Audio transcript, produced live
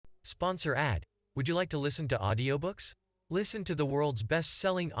Sponsor ad. Would you like to listen to audiobooks? Listen to the world's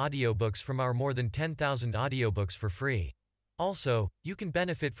best-selling audiobooks from our more than 10,000 audiobooks for free. Also, you can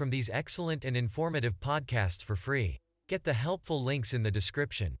benefit from these excellent and informative podcasts for free. Get the helpful links in the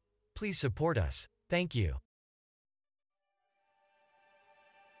description. Please support us. Thank you.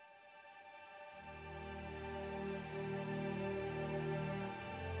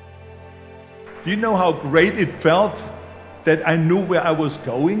 Do you know how great it felt that I knew where I was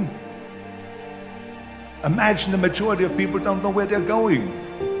going? Imagine the majority of people don't know where they're going.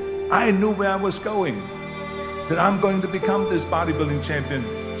 I knew where I was going, that I'm going to become this bodybuilding champion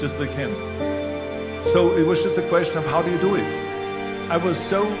just like him. So it was just a question of how do you do it? I was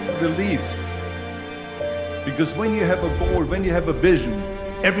so relieved, because when you have a goal, when you have a vision,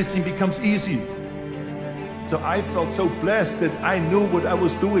 everything becomes easy. So I felt so blessed that I knew what I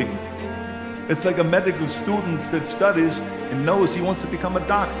was doing. It's like a medical student that studies and knows he wants to become a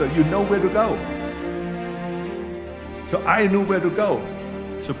doctor. You know where to go. So I knew where to go.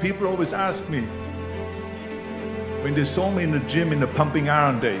 So people always ask me, when they saw me in the gym in the pumping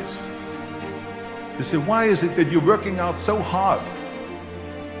iron days, they say, why is it that you're working out so hard?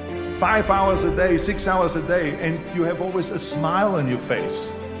 5 hours a day, 6 hours a day, and you have always a smile on your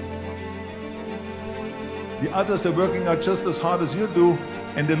face. The others are working out just as hard as you do,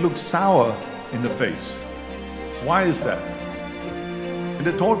 and they look sour in the face. Why is that? And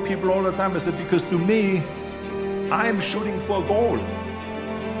I told people all the time, I said, because to me, I'm shooting for a goal.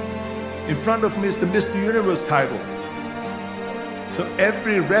 In front of me is the Mr. Universe title. So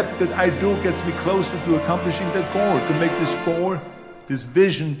every rep that I do gets me closer to accomplishing that goal, to make this goal, this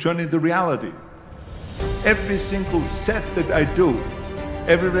vision turn into reality. Every single set that I do,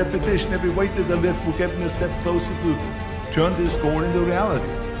 every repetition, every weight that I lift will get me a step closer to turn this goal into reality.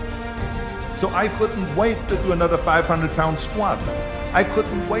 So I couldn't wait to do another 500-pound squat. I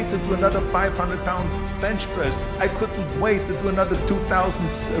couldn't wait to do another 500-pound bench press. I couldn't wait to do another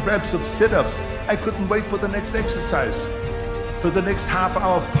 2,000 reps of sit-ups. I couldn't wait for the next exercise, for the next half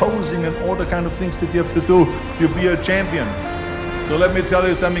hour of posing and all the kind of things that you have to do to be a champion. So let me tell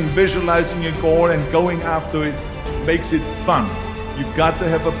you something, visualizing your goal and going after it makes it fun. You got to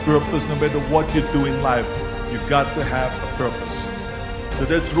have a purpose no matter what you do in life. You got to have a purpose. So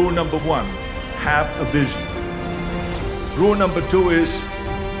that's rule number one, have a vision. Rule number two is,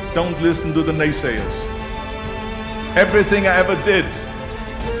 don't listen to the naysayers. Everything I ever did,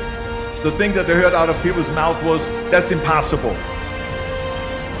 the thing that I heard out of people's mouth was, that's impossible.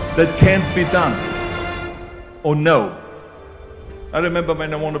 That can't be done. Or no. I remember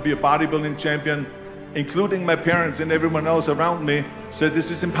when I wanted to be a bodybuilding champion, including my parents and everyone else around me, said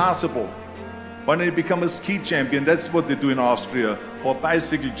this is impossible. Why don't you become a ski champion? That's what they do in Austria. Or a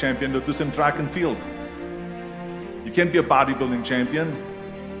bicycle champion, or do some track and field. You can't be a bodybuilding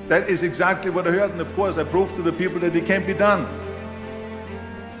champion. That is exactly what I heard, and of course I proved to the people that it can't be done.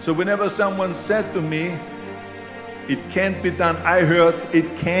 So whenever someone said to me, it can't be done, I heard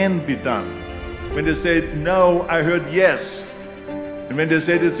it can be done. When they said no, I heard yes. And when they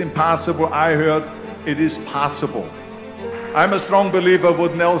said it's impossible, I heard it is possible. I'm a strong believer of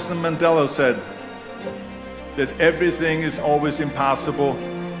what Nelson Mandela said, that everything is always impossible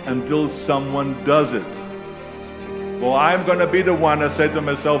until someone does it. Well, I'm going to be the one, I said to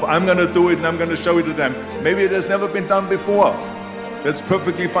myself, I'm going to do it and I'm going to show it to them. Maybe it has never been done before. That's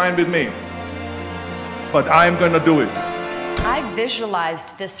perfectly fine with me. But I'm going to do it. I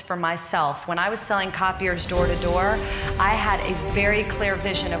visualized this for myself. When I was selling copiers door to door, I had a very clear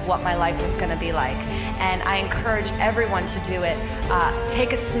vision of what my life was going to be like. And I encourage everyone to do it.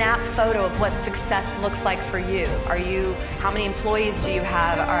 Take a snap photo of what success looks like for you. How many employees do you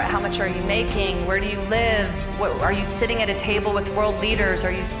have? How much are you making? Where do you live? Are you sitting at a table with world leaders?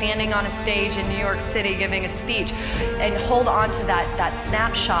 Are you standing on a stage in New York City giving a speech? And hold on to that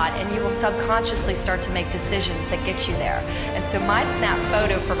snapshot, and you will subconsciously start to make decisions that get you there. And so my snap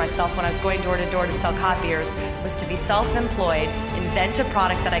photo for myself when I was going door to door to sell copiers was to be self-employed, invent a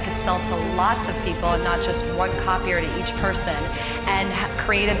product that I could sell to lots of people and not just one copier to each person, and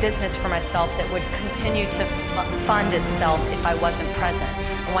create a business for myself that would continue to fund itself if I wasn't present.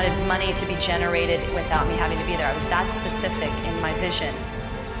 I wanted money to be generated without me having to be there. I was that specific in my vision.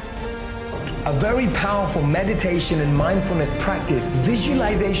 A very powerful meditation and mindfulness practice,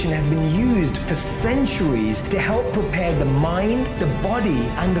 visualization has been used for centuries to help prepare the mind, the body,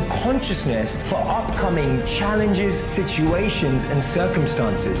 and the consciousness for upcoming challenges, situations, and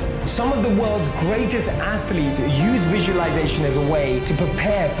circumstances. Some of the world's greatest athletes use visualization as a way to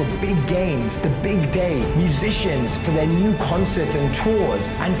prepare for big games, the big day, musicians for their new concerts and tours,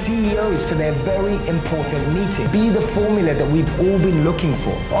 and CEOs for their very important meeting. Be the formula that we've all been looking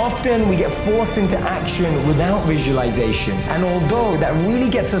for. Often we get forced into action without visualization, and although that really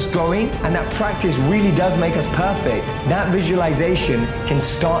gets us going and that practice really does make us perfect, that visualization can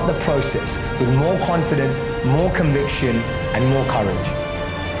start the process with more confidence, more conviction, and more courage.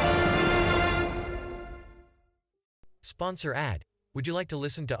 Sponsor ad. Would you like to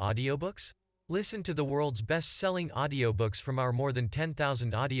listen to audiobooks? Listen to the world's best-selling audiobooks from our more than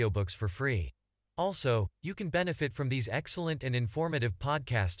 10,000 audiobooks for free. Also, you can benefit from these excellent and informative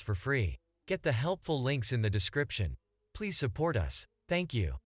podcasts for free. Get the helpful links in the description. Please support us. Thank you.